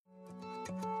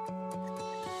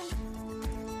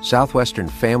Southwestern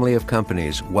Family of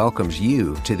Companies welcomes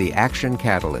you to the Action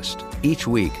Catalyst. Each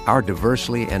week, our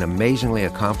diversely and amazingly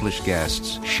accomplished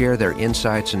guests share their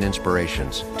insights and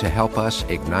inspirations to help us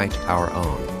ignite our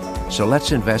own. So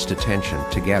let's invest attention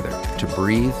together to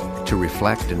breathe, to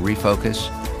reflect and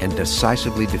refocus, and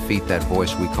decisively defeat that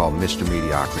voice we call Mr.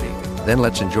 Mediocrity. Then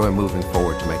let's enjoy moving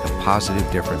forward to make a positive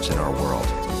difference in our world.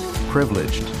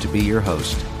 Privileged to be your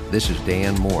host, this is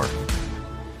Dan Moore.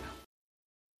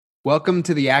 Welcome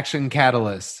to the Action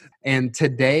Catalyst. And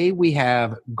today we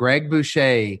have Greg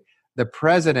Boucher, the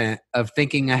president of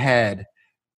Thinking Ahead.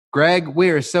 Greg, we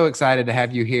are so excited to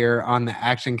have you here on the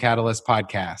Action Catalyst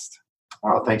podcast.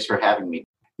 Oh, thanks for having me.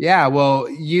 Yeah, well,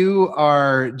 you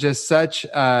are just such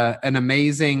an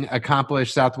amazing,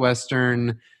 accomplished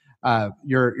Southwestern.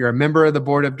 You're a member of the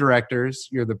board of directors.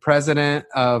 You're the president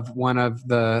of one of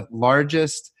the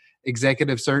largest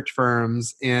executive search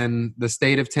firms in the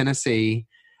state of Tennessee.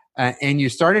 And you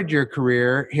started your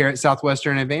career here at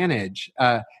Southwestern Advantage.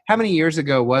 How many years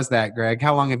ago was that, Greg?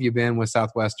 How long have you been with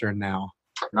Southwestern now?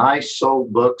 I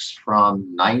sold books from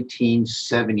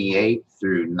 1978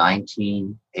 through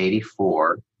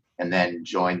 1984, and then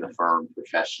joined the firm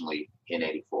professionally in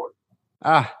 84.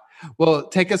 Well,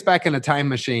 take us back in a time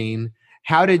machine.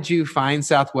 How did you find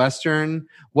Southwestern?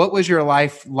 What was your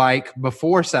life like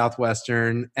before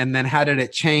Southwestern? And then how did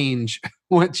it change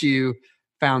once you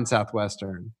found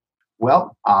Southwestern?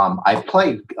 Well, I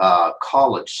played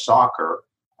college soccer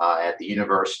at the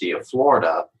University of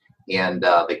Florida, and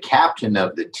the captain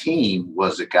of the team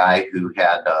was a guy who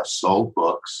had sold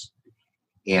books.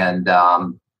 And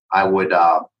I would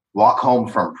walk home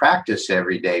from practice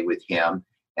every day with him,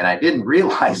 and I didn't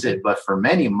realize it, but for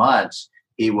many months,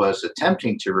 he was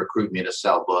attempting to recruit me to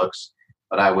sell books,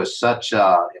 but I was such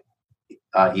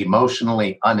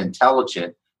emotionally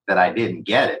unintelligent that I didn't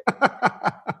get it.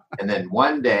 And then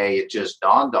one day it just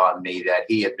dawned on me that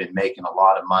he had been making a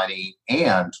lot of money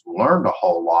and learned a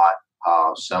whole lot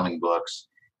selling books.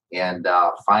 And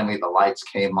finally the lights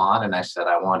came on and I said,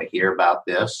 I want to hear about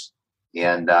this.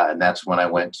 And that's when I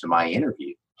went to my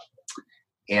interview.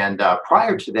 And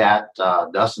prior to that,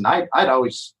 Dustin, I'd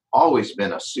always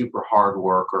been a super hard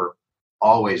worker,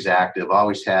 always active,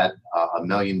 always had a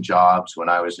million jobs when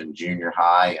I was in junior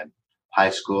high and high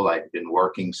school. I'd been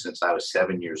working since I was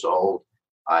 7 years old.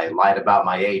 I lied about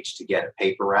my age to get a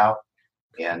paper route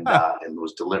and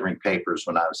was delivering papers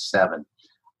when I was 7.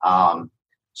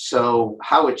 So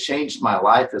how it changed my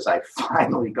life is I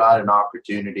finally got an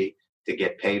opportunity to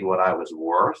get paid what I was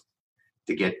worth,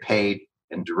 to get paid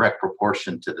in direct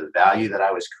proportion to the value that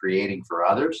I was creating for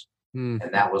others. And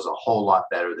that was a whole lot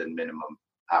better than minimum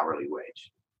hourly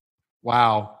wage.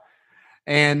 Wow.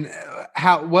 And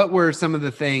what were some of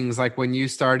the things, like when you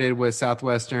started with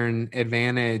Southwestern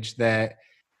Advantage, that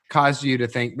caused you to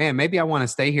think, man, maybe I want to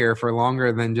stay here for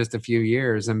longer than just a few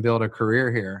years and build a career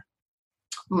here?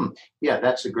 Yeah,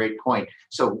 that's a great point.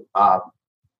 So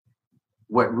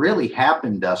what really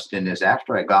happened, Dustin, is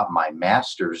after I got my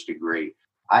master's degree,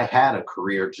 I had a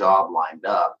career job lined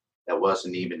up that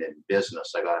wasn't even in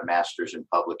business. I got a master's in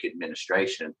public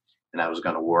administration, and I was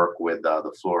going to work with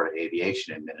the Florida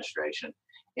Aviation Administration.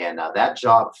 And that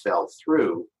job fell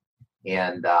through.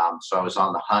 And so I was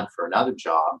on the hunt for another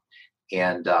job.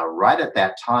 And right at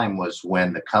that time was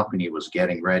when the company was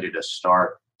getting ready to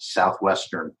start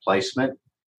Southwestern Placement,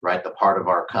 right? The part of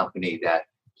our company that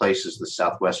places the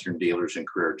Southwestern dealers in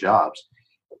career jobs.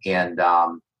 And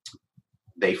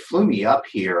they flew me up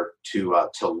here to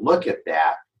look at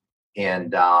that.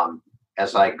 And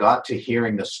as I got to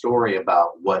hearing the story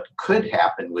about what could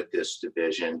happen with this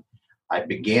division, I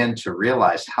began to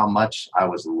realize how much I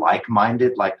was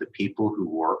like-minded, like the people who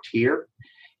worked here,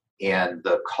 and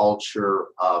the culture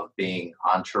of being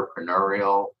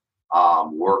entrepreneurial,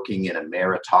 working in a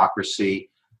meritocracy.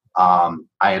 I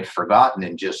had forgotten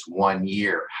in just 1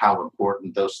 year how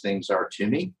important those things are to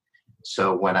me.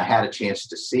 So when I had a chance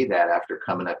to see that after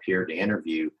coming up here to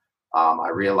interview, I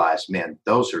realized, man,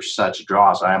 those are such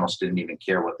draws. I almost didn't even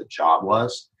care what the job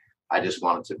was. I just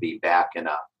wanted to be back in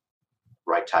a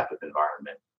right type of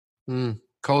environment.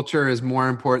 Culture is more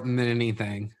important than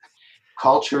anything.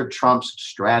 Culture trumps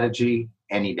strategy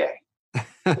any day.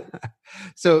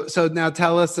 So now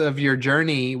tell us of your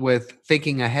journey with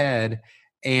Thinking Ahead.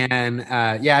 And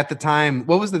at the time,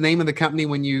 what was the name of the company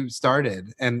when you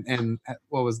started? And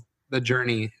what was the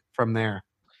journey from there?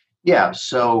 Yeah,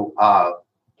 so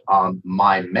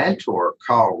my mentor,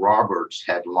 Carl Roberts,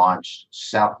 had launched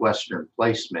Southwestern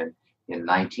Placement in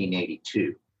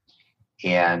 1982.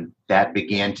 And that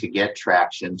began to get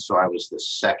traction. So I was the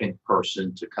second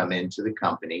person to come into the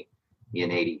company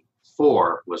in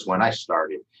 84 was when I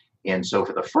started. And so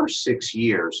for the first 6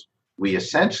 years, we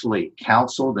essentially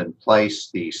counseled and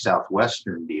placed the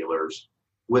Southwestern dealers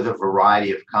with a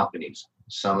variety of companies.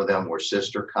 Some of them were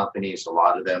sister companies. A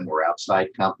lot of them were outside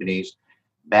companies.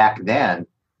 Back then,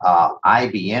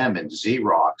 IBM and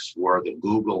Xerox were the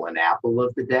Google and Apple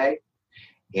of the day.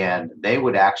 And they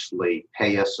would actually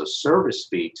pay us a service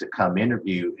fee to come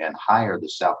interview and hire the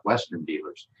Southwestern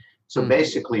dealers. So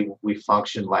basically, we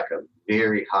functioned like a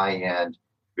very high-end,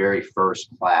 very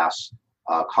first-class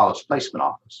college placement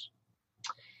office.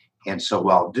 And so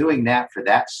while doing that for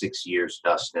that 6 years,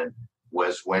 Dustin,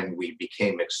 was when we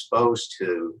became exposed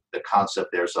to the concept.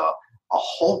 There's a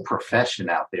whole profession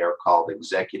out there called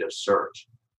executive search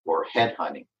or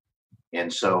headhunting.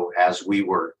 And so as we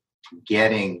were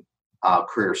getting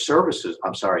Southwestern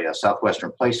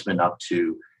placement up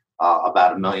to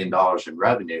about $1 million in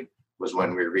revenue, was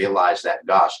when we realized that,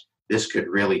 gosh, this could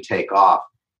really take off.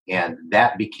 And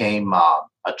that became a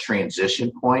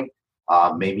transition point,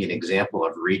 maybe an example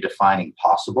of redefining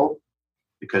possible,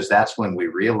 because that's when we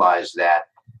realized that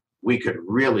we could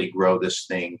really grow this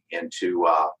thing into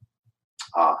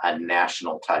a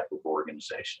national type of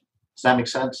organization. Does that make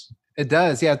sense? It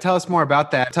does. Yeah. Tell us more about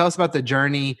that. Tell us about the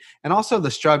journey and also the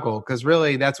struggle, because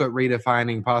really that's what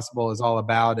redefining possible is all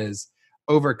about, is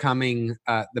overcoming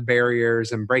the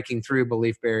barriers and breaking through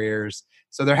belief barriers.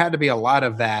 So there had to be a lot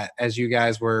of that as you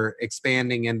guys were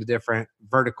expanding into different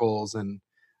verticals, and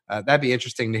that'd be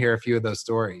interesting to hear a few of those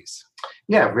stories.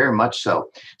 Yeah, very much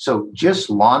so. So just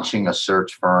launching a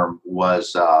search firm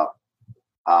was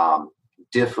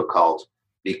difficult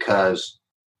because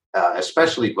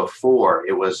especially before,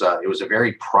 it was a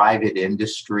very private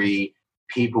industry.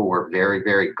 People were very,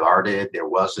 very guarded. There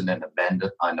wasn't an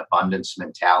abundance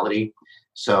mentality.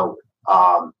 So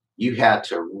you had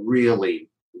to really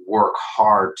work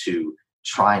hard to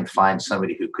try and find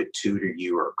somebody who could tutor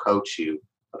you or coach you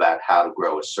about how to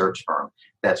grow a search firm.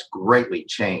 That's greatly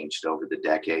changed over the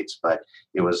decades, but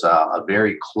it was a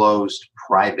very closed,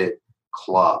 private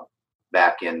club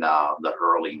back in the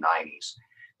early 90s.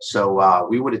 So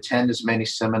we would attend as many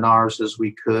seminars as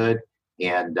we could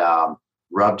and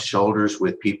rubbed shoulders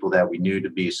with people that we knew to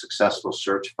be successful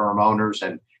search firm owners,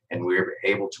 and we were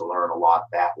able to learn a lot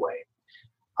that way.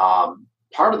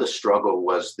 Part of the struggle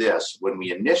was this. When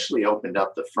we initially opened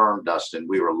up the firm, Dustin,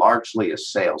 we were largely a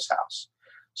sales house.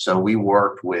 So we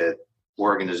worked with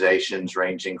organizations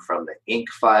ranging from the Inc.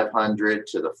 500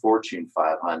 to the Fortune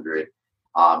 500,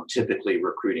 typically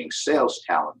recruiting sales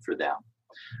talent for them.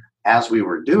 As we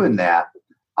were doing that,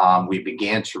 we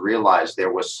began to realize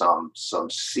there was some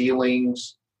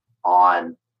ceilings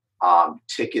on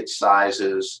ticket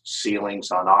sizes,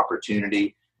 ceilings on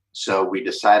opportunity. So we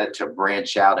decided to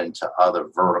branch out into other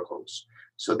verticals.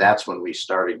 So that's when we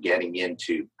started getting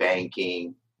into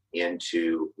banking,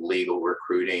 into legal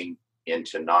recruiting,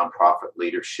 into nonprofit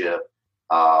leadership,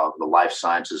 the life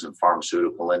sciences and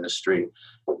pharmaceutical industry.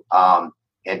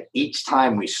 And each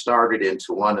time we started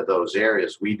into one of those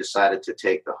areas, we decided to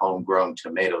take the homegrown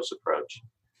tomatoes approach.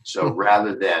 So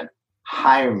rather than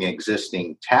hiring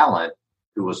existing talent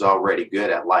who was already good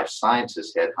at life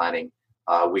sciences headhunting,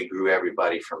 we grew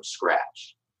everybody from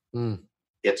scratch.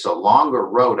 It's a longer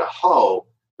row to hoe,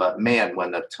 but man, when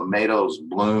the tomatoes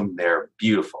bloom, they're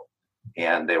beautiful,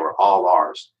 and they were all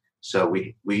ours. So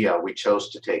we chose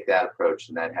to take that approach,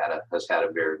 and that has had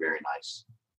a very, very nice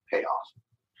payoff.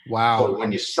 Wow. So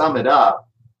when you sum it up,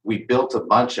 we built a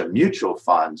bunch of mutual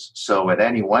funds. So at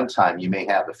any one time, you may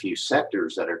have a few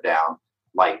sectors that are down,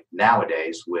 like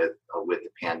nowadays with the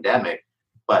pandemic.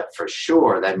 But for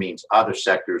sure, that means other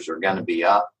sectors are going to be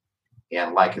up.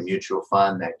 And like a mutual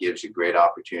fund, that gives you great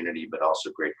opportunity, but also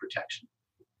great protection.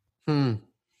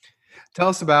 Tell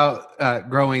us about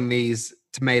growing these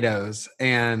tomatoes,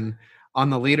 and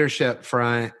on the leadership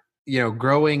front,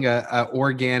 growing a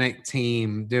organic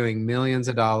team, doing millions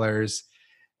of dollars,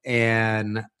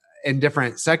 and in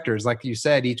different sectors. Like you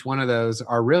said, each one of those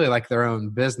are really like their own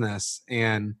business.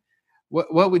 And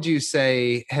what would you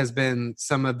say has been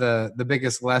some of the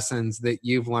biggest lessons that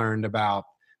you've learned about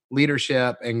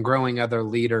leadership and growing other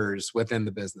leaders within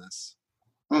the business?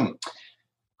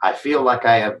 I feel like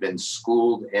I have been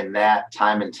schooled in that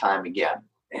time and time again,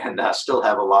 and I still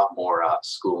have a lot more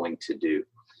schooling to do.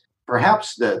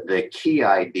 Perhaps the key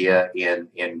idea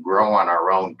in growing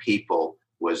our own people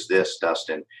was this,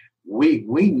 Dustin. We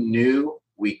knew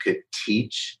we could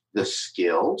teach the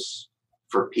skills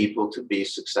for people to be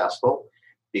successful,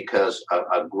 because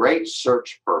a great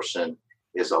search person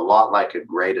is a lot like a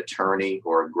great attorney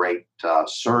or a great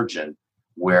surgeon,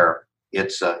 where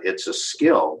it's a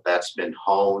skill that's been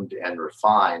honed and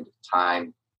refined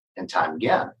time and time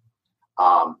again.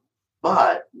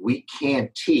 but we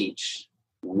can't teach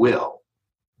will.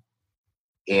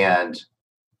 And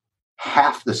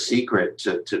half the secret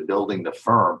to building the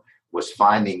firm was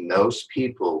finding those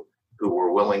people who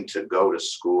were willing to go to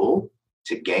school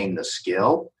to gain the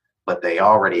skill, but they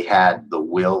already had the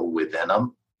will within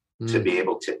them to be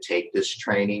able to take this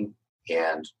training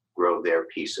and grow their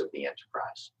piece of the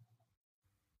enterprise.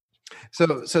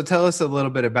 So tell us a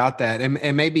little bit about that,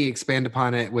 and maybe expand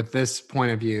upon it with this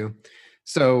point of view.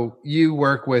 So you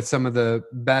work with some of the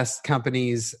best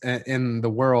companies in the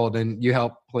world, and you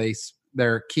help place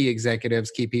their key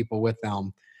executives, key people with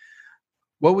them.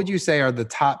 What would you say are the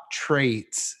top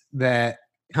traits that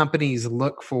companies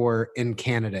look for in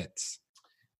candidates?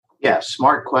 Yeah,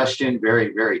 smart question.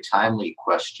 Very, very timely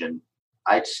question.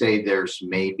 I'd say there's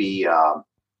maybe a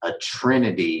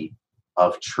trinity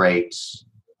of traits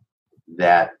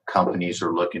that companies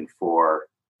are looking for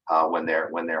when they're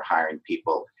hiring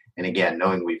people. And again,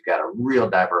 knowing we've got a real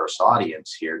diverse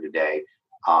audience here today,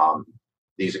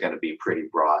 these are going to be pretty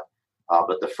broad.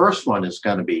 But the first one is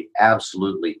going to be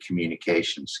absolutely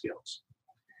communication skills.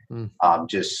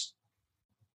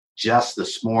 Just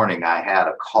this morning, I had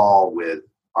a call with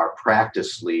our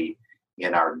practice lead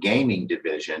in our gaming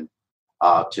division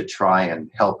to try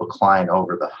and help a client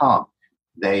over the hump.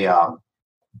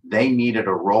 They needed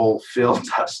a role filled,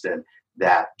 Dustin,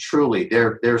 that truly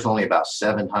there's only about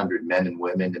 700 men and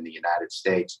women in the United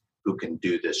States who can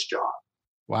do this job.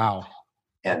 Wow.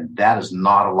 And that is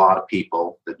not a lot of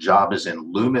people. The job is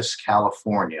in Loomis,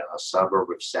 California, a suburb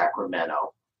of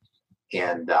Sacramento.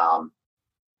 And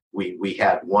we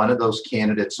had one of those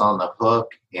candidates on the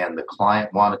hook, and the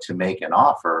client wanted to make an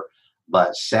offer.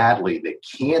 But sadly, the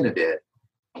candidate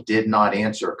did not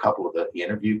answer a couple of the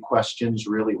interview questions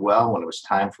really well when it was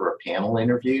time for a panel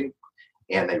interview.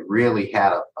 And they really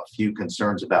had a few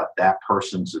concerns about that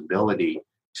person's ability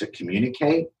to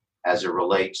communicate as it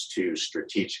relates to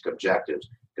strategic objectives,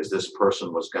 because this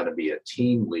person was going to be a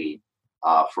team lead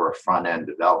for a front-end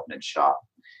development shop.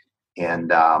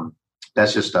 And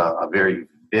that's just a very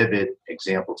vivid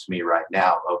example to me right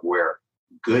now of where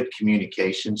good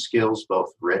communication skills,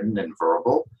 both written and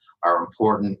verbal, are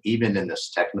important even in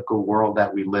this technical world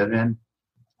that we live in,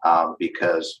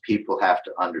 because people have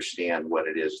to understand what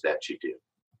it is that you do.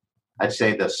 I'd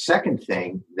say the second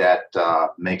thing that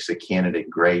makes a candidate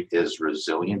great is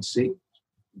resiliency.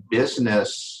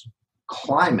 Business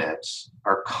climates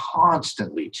are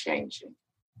constantly changing.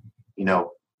 You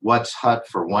know, what's hot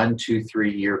for 1, 2,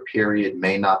 3 year period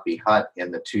may not be hot in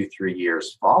the 2, 3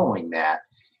 years following that.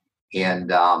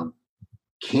 And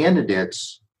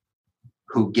candidates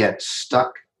who get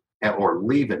stuck or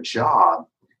leave a job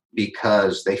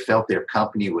because they felt their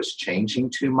company was changing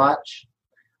too much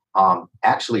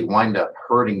actually wind up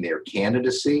hurting their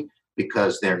candidacy,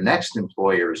 because their next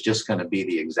employer is just going to be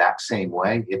the exact same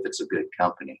way if it's a good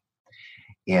company.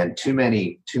 And too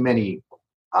many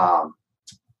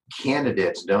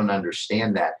candidates don't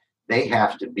understand that they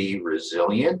have to be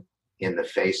resilient in the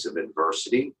face of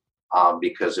adversity,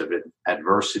 because of it,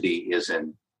 adversity is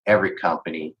in every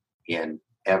company, in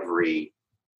every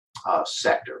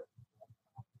sector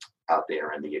out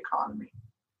there in the economy.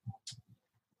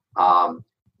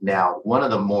 Now, one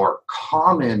of the more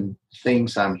common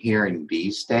things I'm hearing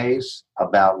these days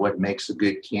about what makes a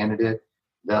good candidate,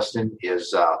 Dustin,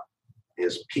 is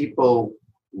people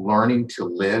learning to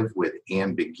live with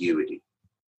ambiguity.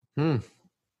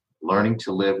 Learning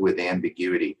to live with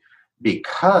ambiguity,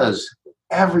 because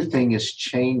everything is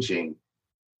changing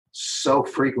so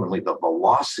frequently. The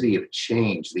velocity of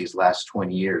change these last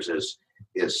 20 years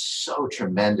is so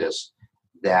tremendous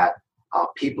that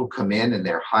people come in and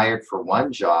they're hired for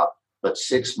one job, but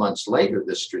 6 months later,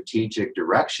 the strategic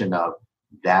direction of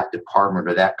that department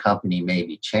or that company may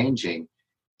be changing.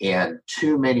 And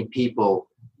too many people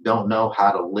don't know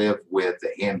how to live with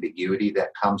the ambiguity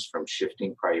that comes from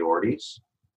shifting priorities.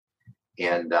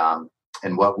 And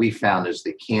what we found is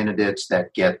the candidates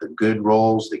that get the good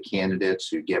roles, the candidates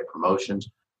who get promotions,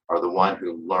 are the one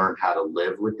who learn how to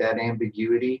live with that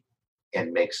ambiguity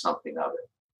and make something of it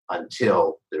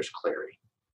until there's clarity.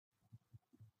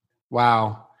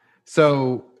 Wow.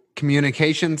 So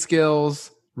communication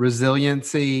skills,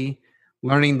 resiliency,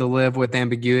 learning to live with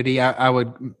ambiguity. I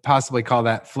would possibly call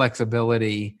that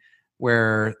flexibility,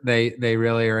 where they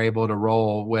really are able to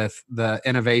roll with the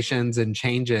innovations and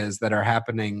changes that are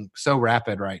happening so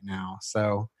rapid right now.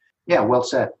 So yeah, well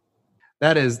said.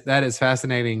 That is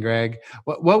fascinating, Greg.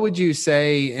 What would you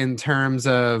say in terms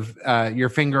of your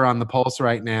finger on the pulse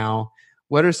right now?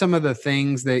 What are some of the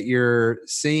things that you're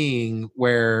seeing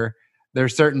where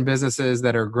there's certain businesses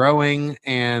that are growing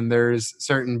and there's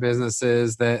certain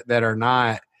businesses that are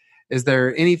not? Is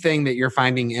there anything that you're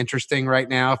finding interesting right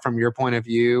now from your point of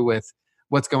view with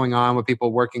what's going on with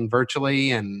people working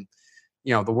virtually? And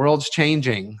the world's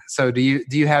changing. So do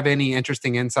you have any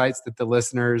interesting insights that the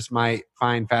listeners might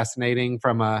find fascinating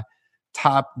from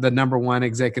the number one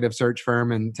executive search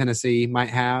firm in Tennessee might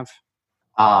have?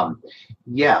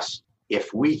 Yes.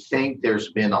 If we think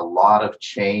there's been a lot of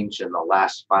change in the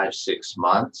last 5-6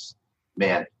 months,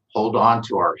 man, hold on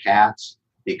to our hats,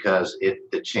 because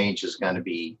the change is going to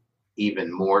be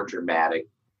even more dramatic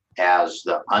as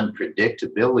the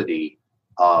unpredictability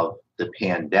of the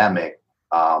pandemic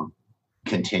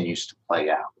continues to play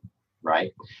out,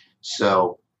 right?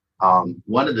 So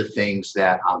one of the things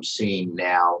that I'm seeing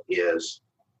now is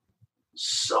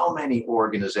so many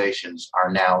organizations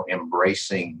are now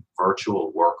embracing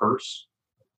virtual workers.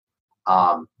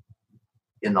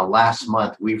 In the last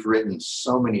month, we've written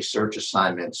so many search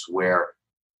assignments where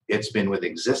it's been with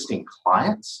existing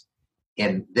clients,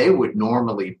 and they would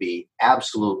normally be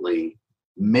absolutely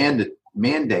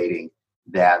mandating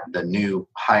that the new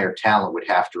hire talent would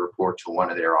have to report to one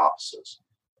of their offices.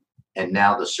 And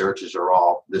now the searches are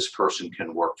all, this person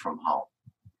can work from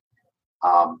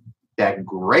home. That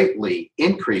greatly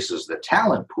increases the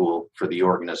talent pool for the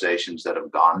organizations that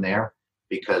have gone there,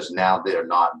 because now they're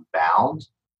not bound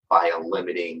by a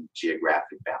limiting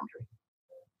geographic boundary,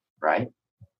 right?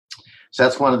 So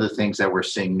that's one of the things that we're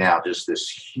seeing now, just this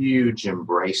huge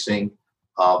embracing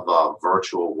of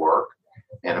virtual work.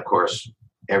 And of course,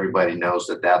 everybody knows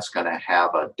that that's going to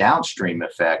have a downstream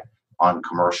effect on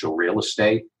commercial real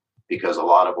estate, because a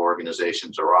lot of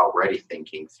organizations are already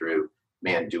thinking through,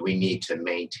 man, do we need to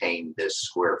maintain this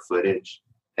square footage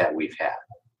that we've had?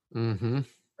 Mm-hmm.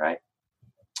 Right?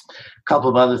 A couple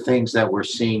of other things that we're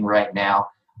seeing right now,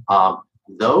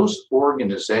 those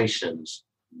organizations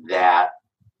that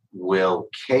will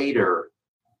cater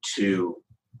to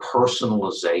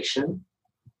personalization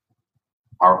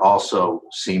are also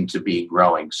seem to be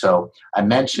growing. So I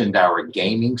mentioned our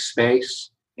gaming space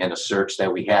in a search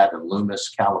that we had in Loomis,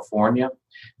 California.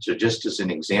 So just as an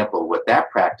example, what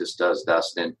that practice does,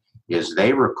 Dustin, is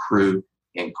they recruit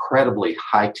incredibly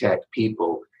high-tech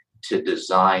people to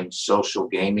design social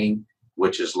gaming,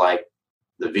 which is like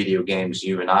the video games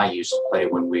you and I used to play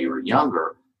when we were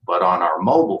younger, but on our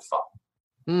mobile phone.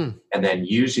 And then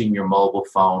using your mobile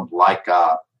phone like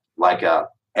a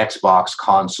Xbox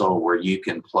console where you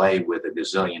can play with a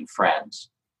gazillion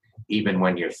friends, even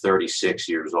when you're 36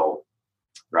 years old,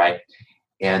 right?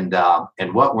 And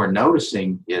what we're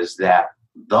noticing is that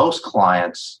those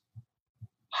clients'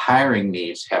 hiring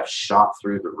needs have shot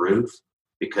through the roof,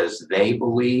 because they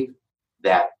believe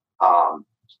that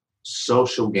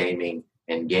social gaming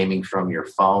and gaming from your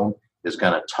phone is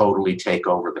going to totally take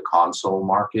over the console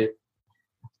market.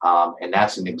 And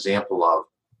that's an example of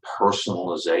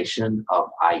personalization of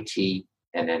IT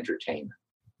and entertainment.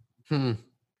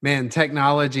 Man,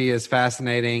 technology is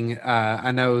fascinating.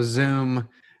 I know Zoom.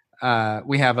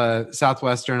 We have a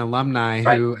Southwestern alumni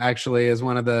who actually is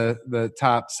one of the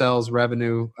top sales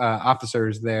revenue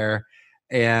officers there,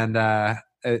 and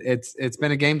it's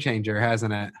been a game changer,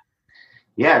 hasn't it?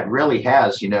 Yeah, it really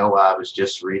has. I was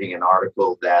just reading an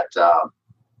article that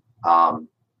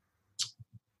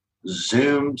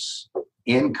Zoom's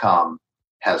income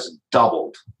has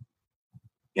doubled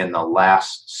in the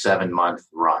last 7-month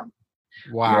run.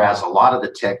 Wow. Whereas a lot of the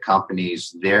tech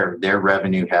companies, their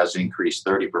revenue has increased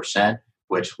 30%,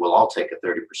 which we'll all take a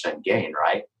 30% gain,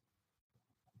 right?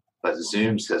 But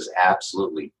Zoom's has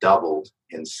absolutely doubled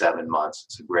in 7 months.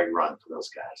 It's a great run for those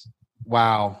guys.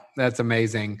 Wow, that's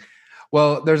amazing.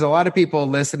 Well, there's a lot of people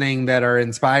listening that are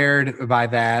inspired by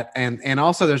that. And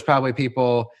also there's probably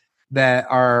people that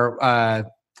are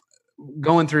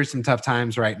going through some tough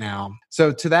times right now.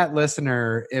 So to that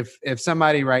listener, if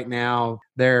somebody right now,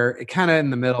 they're kind of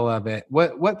in the middle of it,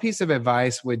 what piece of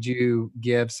advice would you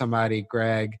give somebody,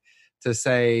 Greg, to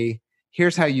say,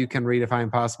 here's how you can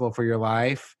redefine possible for your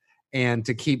life and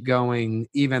to keep going,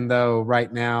 even though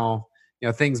right now,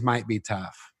 things might be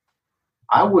tough?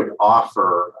 I would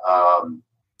offer,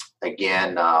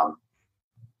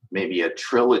 maybe a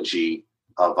trilogy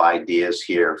of ideas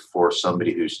here for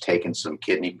somebody who's taken some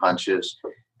kidney punches.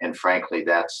 And frankly,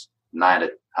 that's 9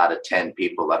 out of 10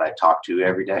 people that I talk to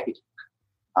every day.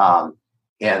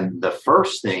 And the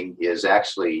first thing is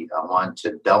actually one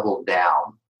to double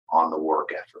down on the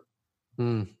work effort.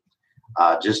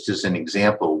 Just as an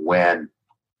example, when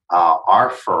our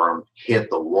firm hit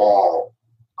the wall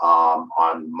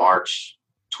on March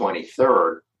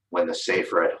 23rd, when the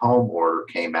Safer at Home order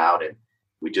came out, and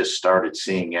we just started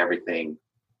seeing everything,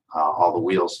 all the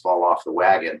wheels fall off the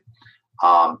wagon.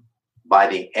 by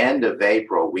the end of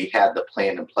April, we had the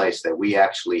plan in place that we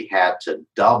actually had to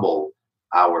double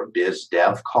our biz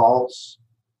dev calls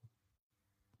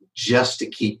just to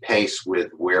keep pace with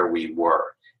where we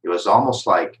were. It was almost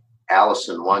like Alice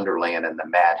in Wonderland and the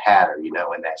Mad Hatter, in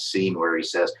that scene where he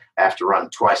says, I have to run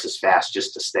twice as fast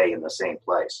just to stay in the same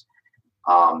place.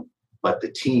 But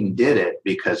the team did it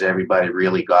because everybody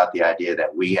really got the idea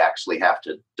that we actually have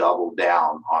to double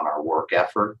down on our work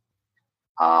effort.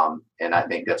 And I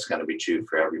think that's going to be true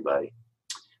for everybody.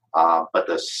 But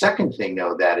the second thing,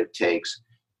 though, that it takes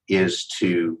is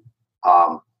to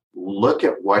look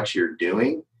at what you're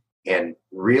doing and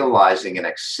realizing and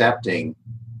accepting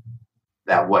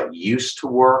that what used to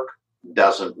work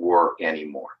doesn't work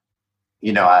anymore.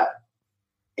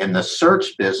 In the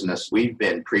search business, we've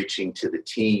been preaching to the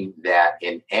team that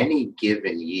in any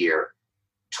given year,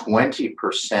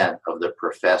 20% of the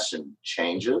profession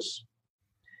changes,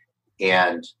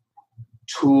 and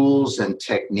tools and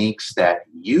techniques that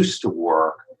used to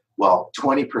work,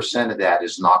 20% of that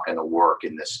is not going to work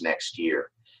in this next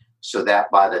year. So that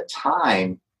by the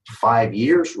time 5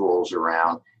 years rolls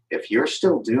around, if you're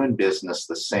still doing business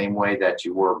the same way that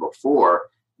you were before,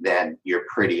 then you're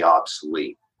pretty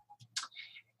obsolete.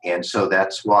 And so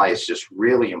that's why it's just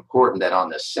really important that on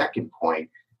the second point,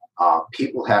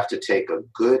 people have to take a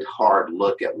good hard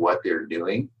look at what they're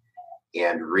doing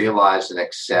and realize and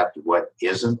accept what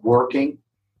isn't working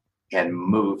and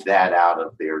move that out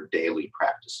of their daily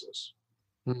practices.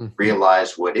 Mm-hmm.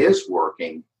 Realize what is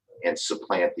working and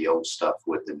supplant the old stuff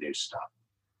with the new stuff.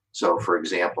 So, for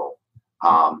example,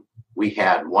 we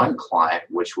had one client,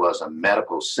 which was a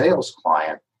medical sales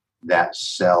client that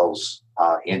sells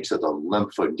into the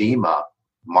lymphedema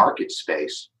market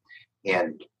space.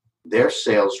 And their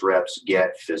sales reps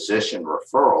get physician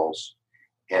referrals,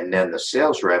 and then the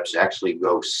sales reps actually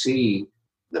go see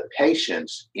the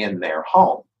patients in their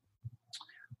home.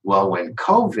 Well, when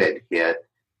COVID hit,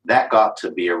 that got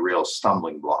to be a real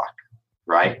stumbling block,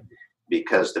 right?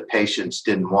 Because the patients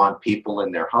didn't want people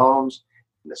in their homes.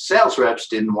 And the sales reps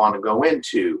didn't want to go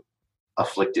into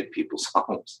afflicted people's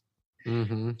homes.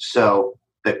 Mm-hmm. So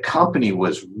the company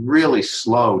was really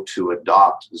slow to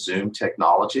adopt Zoom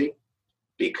technology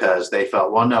because they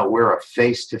felt, well, no, we're a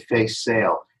face-to-face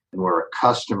sale and we're a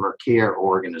customer care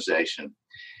organization.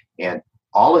 And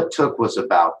all it took was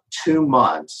about 2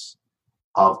 months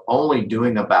of only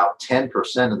doing about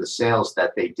 10% of the sales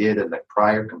that they did in the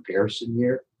prior comparison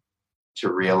year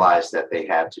to realize that they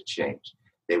had to change.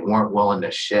 They weren't willing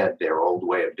to shed their old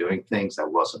way of doing things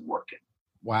that wasn't working.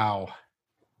 Wow.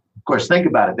 Of course, think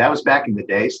about it. That was back in the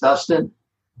days, Dustin,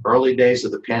 early days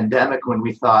of the pandemic when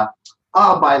we thought,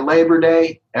 by Labor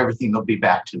Day, everything will be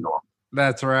back to normal.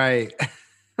 That's right.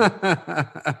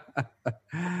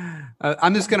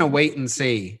 I'm just going to wait and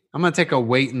see. I'm going to take a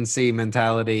wait and see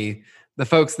mentality. The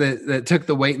folks that took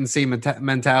the wait and see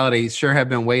mentality sure have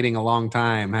been waiting a long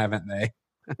time, haven't they?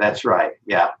 That's right.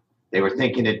 Yeah. They were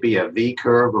thinking it'd be a V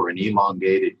curve or an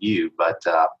elongated U, but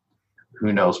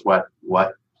who knows what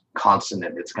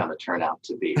consonant it's going to turn out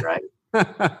to be, right?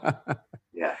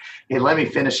 Yeah. Hey, let me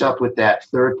finish up with that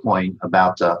third point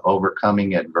about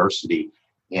overcoming adversity.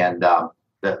 And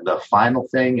the final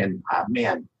thing, and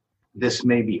man, this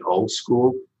may be old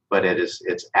school, but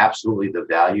it's absolutely the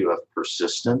value of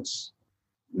persistence,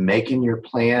 making your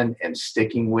plan and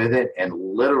sticking with it, and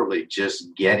literally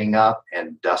just getting up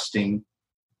and dusting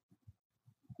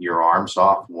your arms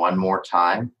off one more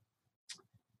time.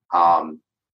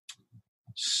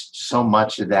 So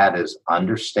much of that is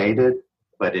understated,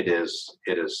 but it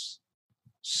is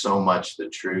so much the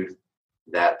truth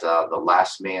that the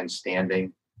last man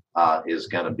standing is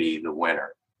going to be the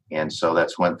winner. And so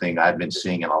that's one thing I've been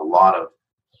seeing in a lot of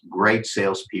great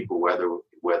salespeople,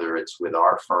 whether it's with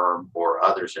our firm or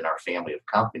others in our family of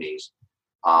companies.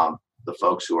 The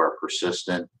folks who are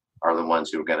persistent are the ones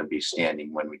who are going to be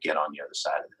standing when we get on the other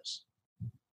side of this.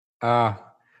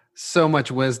 So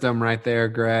much wisdom right there,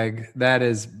 Greg. That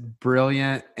is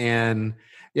brilliant. And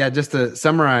yeah, just to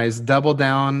summarize, double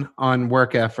down on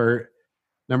work effort.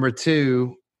 Number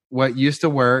 2, what used to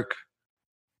work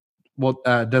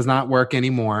does not work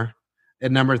anymore.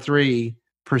 And number 3,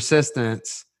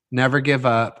 persistence, never give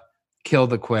up, kill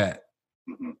the quit.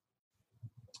 Mm-hmm.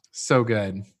 So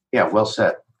good. Yeah, well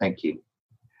said. Thank you.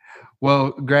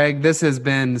 Well, Greg, this has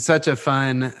been such a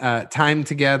fun time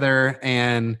together,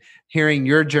 and hearing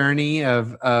your journey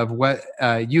of what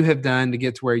you have done to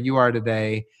get to where you are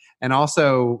today, and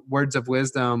also words of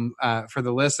wisdom for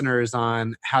the listeners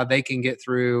on how they can get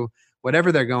through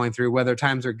whatever they're going through, whether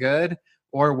times are good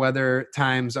or whether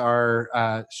times are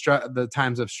the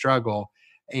times of struggle.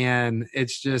 And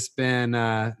it's just been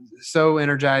so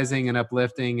energizing and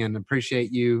uplifting, and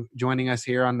appreciate you joining us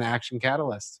here on the Action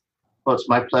Catalyst. Well, it's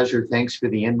my pleasure. Thanks for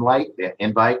the invite.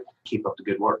 Keep up the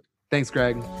good work. Thanks,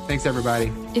 Greg. Thanks,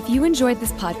 everybody. If you enjoyed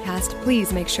this podcast,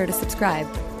 please make sure to subscribe.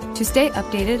 To stay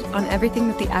updated on everything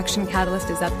that the Action Catalyst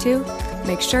is up to,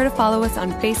 make sure to follow us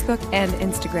on Facebook and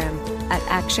Instagram at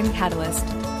Action Catalyst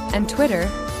and Twitter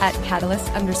at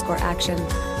Catalyst_Action.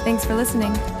 Thanks for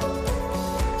listening.